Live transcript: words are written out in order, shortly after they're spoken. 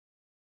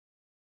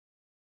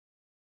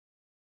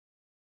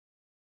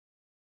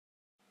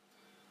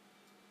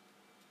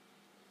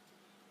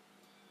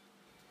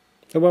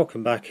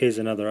Welcome back. Here's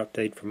another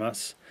update from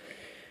us.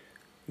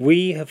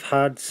 We have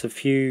had a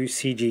few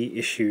CG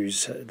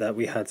issues that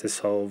we had to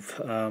solve.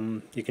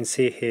 You can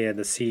see here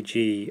the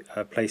CG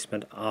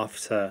placement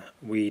after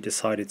we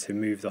decided to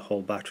move the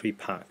whole battery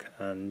pack,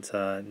 and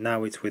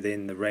now it's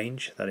within the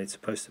range that it's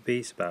supposed to be.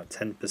 It's about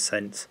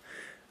 10%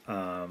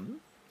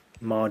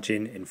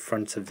 margin in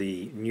front of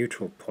the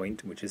neutral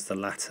point, which is the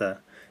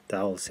latter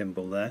dowel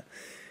symbol there,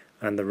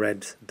 and the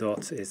red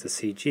dot is the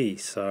CG.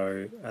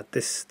 So at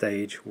this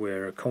stage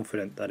we're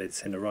confident that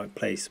it's in the right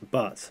place,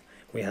 but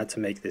we had to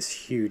make this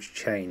huge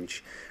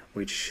change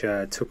which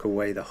took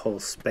away the whole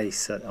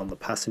space on the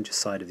passenger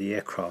side of the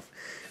aircraft,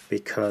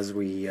 because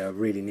we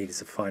really needed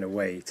to find a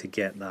way to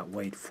get that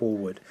weight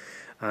forward.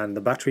 And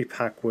the battery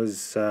pack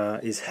was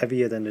is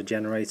heavier than the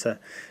generator,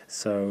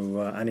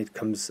 so and it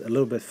comes a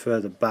little bit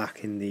further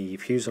back in the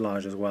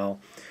fuselage as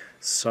well,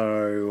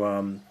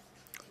 so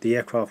the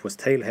aircraft was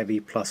tail heavy,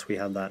 plus we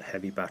had that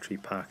heavy battery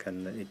pack,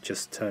 and it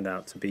just turned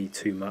out to be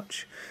too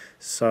much.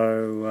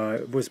 So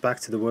it was back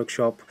to the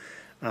workshop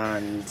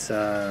and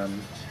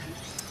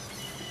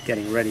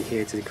getting ready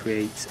here to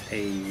create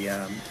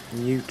a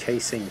new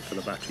casing for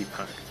the battery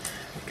pack,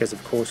 because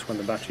of course when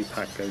the battery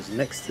pack goes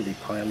next to the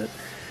pilot,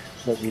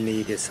 what we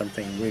need is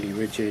something really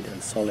rigid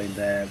and solid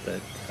there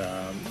that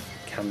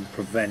can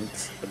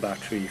prevent the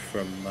battery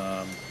from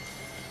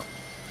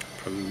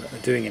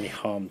doing any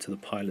harm to the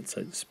pilot,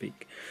 so to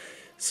speak.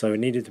 So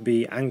it needed to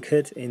be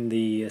anchored in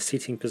the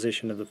seating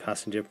position of the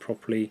passenger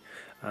properly,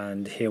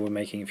 and here we're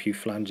making a few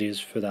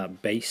flanges for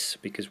that base,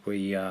 because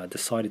we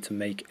decided to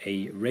make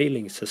a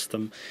railing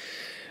system.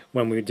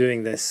 When we were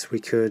doing this,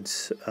 we could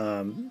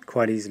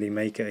quite easily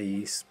make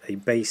a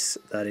base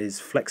that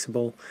is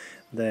flexible,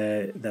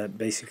 that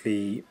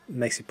basically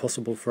makes it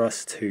possible for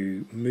us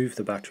to move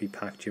the battery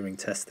pack during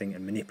testing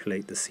and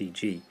manipulate the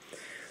CG.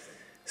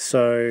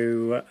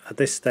 So at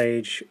this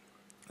stage,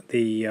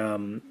 the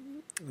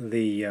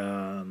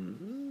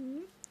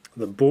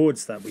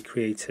boards that we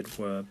created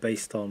were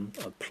based on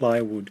a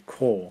plywood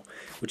core,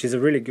 which is a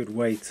really good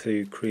way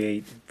to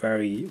create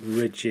very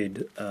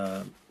rigid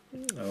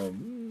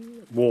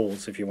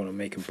walls if you want to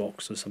make a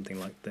box or something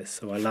like this.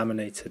 So I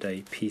laminated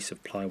a piece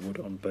of plywood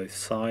on both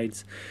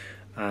sides,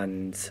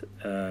 and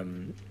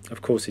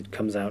of course it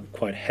comes out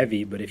quite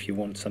heavy, but if you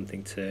want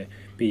something to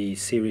be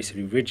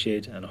seriously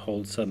rigid and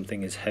hold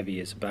something as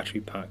heavy as a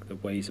battery pack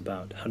that weighs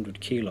about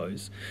 100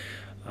 kilos,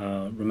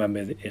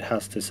 remember that it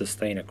has to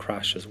sustain a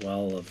crash as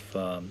well of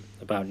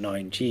about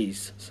 9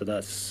 Gs, so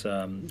that's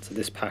so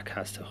this pack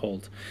has to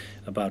hold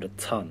about a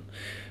ton.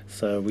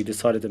 So we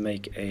decided to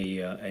make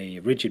a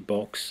rigid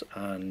box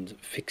and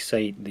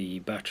fixate the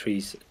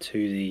batteries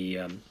to the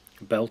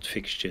belt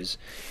fixtures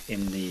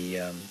in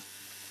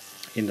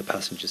the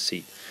passenger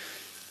seat.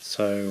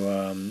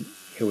 So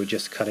here we're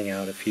just cutting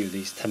out a few of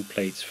these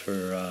templates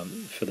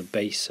for the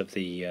base of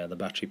the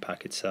battery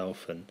pack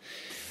itself, and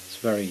it's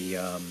very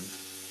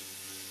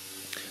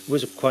it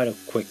was quite a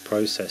quick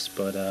process,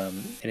 but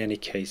in any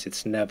case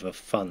it's never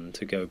fun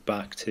to go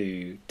back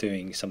to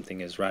doing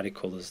something as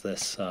radical as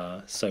this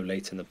so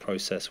late in the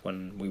process,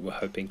 when we were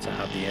hoping to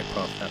have the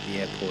aircraft at the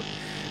airport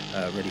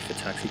ready for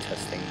taxi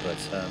testing, but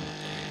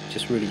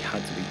just really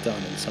had to be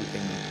done, and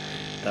something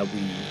that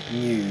we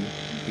knew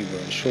we were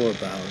unsure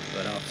about,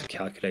 but after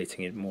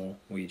calculating it more,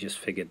 we just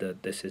figured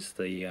that this is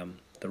the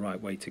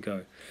right way to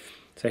go.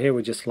 So here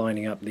we're just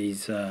lining up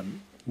these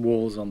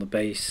walls on the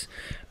base.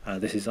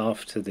 This is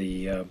after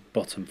the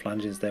bottom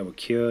flanges there were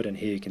cured, and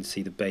here you can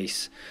see the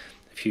base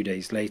a few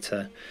days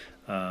later.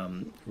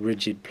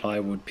 Rigid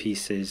plywood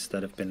pieces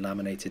that have been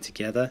laminated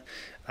together,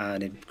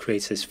 and it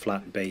creates this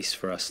flat base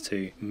for us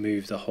to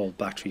move the whole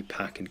battery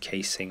pack and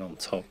casing on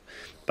top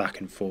back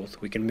and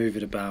forth. We can move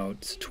it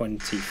about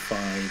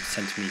 25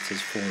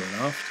 centimeters forward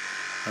and aft,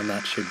 and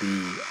that should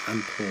be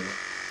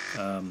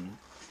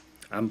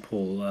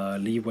ample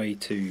leeway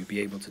to be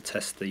able to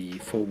test the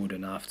forward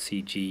and aft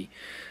CG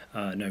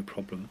no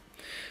problem.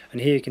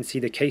 And here you can see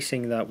the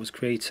casing that was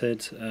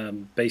created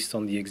based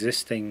on the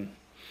existing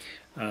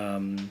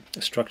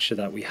structure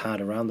that we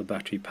had around the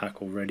battery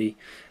pack already,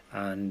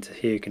 and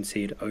here you can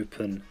see it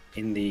open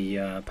in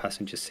the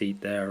passenger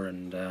seat there,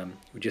 and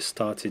we just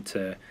started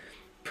to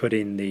put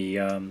in the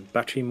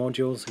battery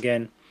modules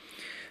again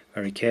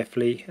very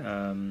carefully.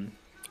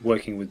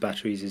 Working with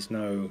batteries is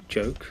no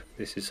joke.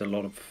 This is a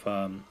lot of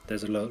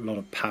there's a lot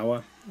of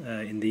power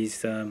in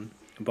these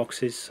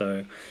boxes,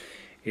 so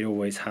it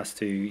always has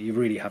to, you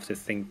really have to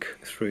think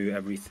through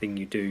everything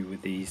you do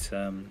with these.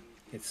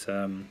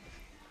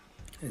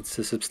 It's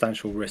a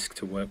substantial risk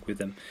to work with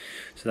them,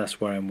 so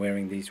that's why I'm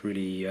wearing these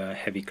really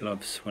heavy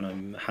gloves when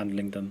I'm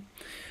handling them.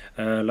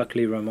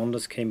 Luckily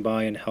Raimondas came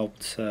by and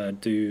helped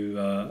do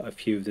a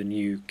few of the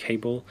new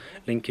cable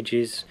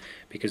linkages,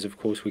 because of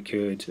course we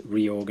could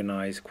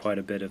reorganize quite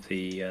a bit of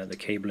the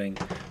cabling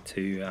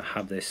to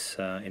have this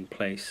in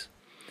place.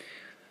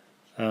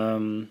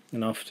 And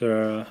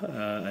after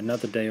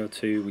another day or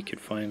two, we could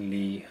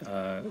finally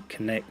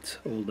connect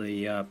all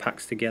the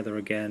packs together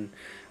again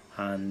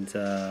and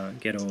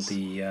get all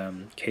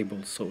the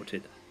cables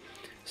sorted.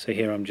 So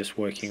here I'm just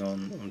working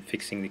on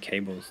fixing the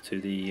cables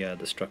to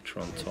the structure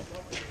on top.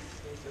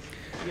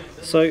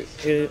 So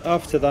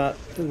after that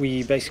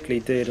we basically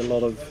did a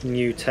lot of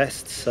new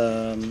tests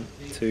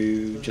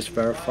to just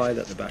verify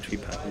that the battery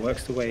pack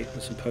works the way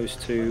it's supposed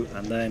to,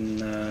 and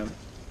then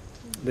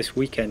this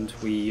weekend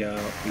we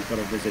got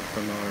a visit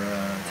from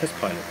our test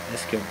pilot,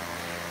 Eskil,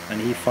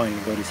 and he finally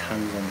got his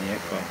hands on the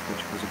aircraft,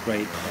 which was a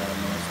great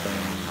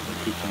milestone that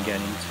he can get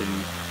into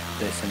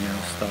this and now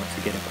start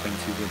to get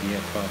acquainted with the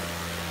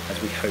aircraft, as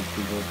we hope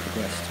we will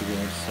progress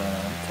towards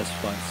test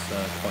flights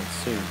quite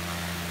soon.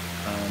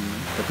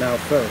 But now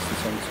first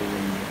it's on to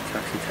the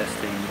taxi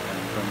testing and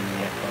running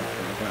the aircraft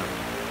on the ground.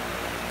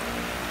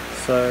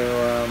 So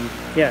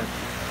yeah,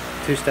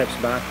 2 steps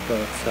back,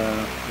 but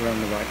we're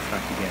on the right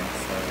track again.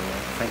 So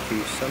thank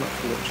you so much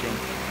for watching,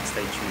 and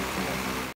stay tuned for more.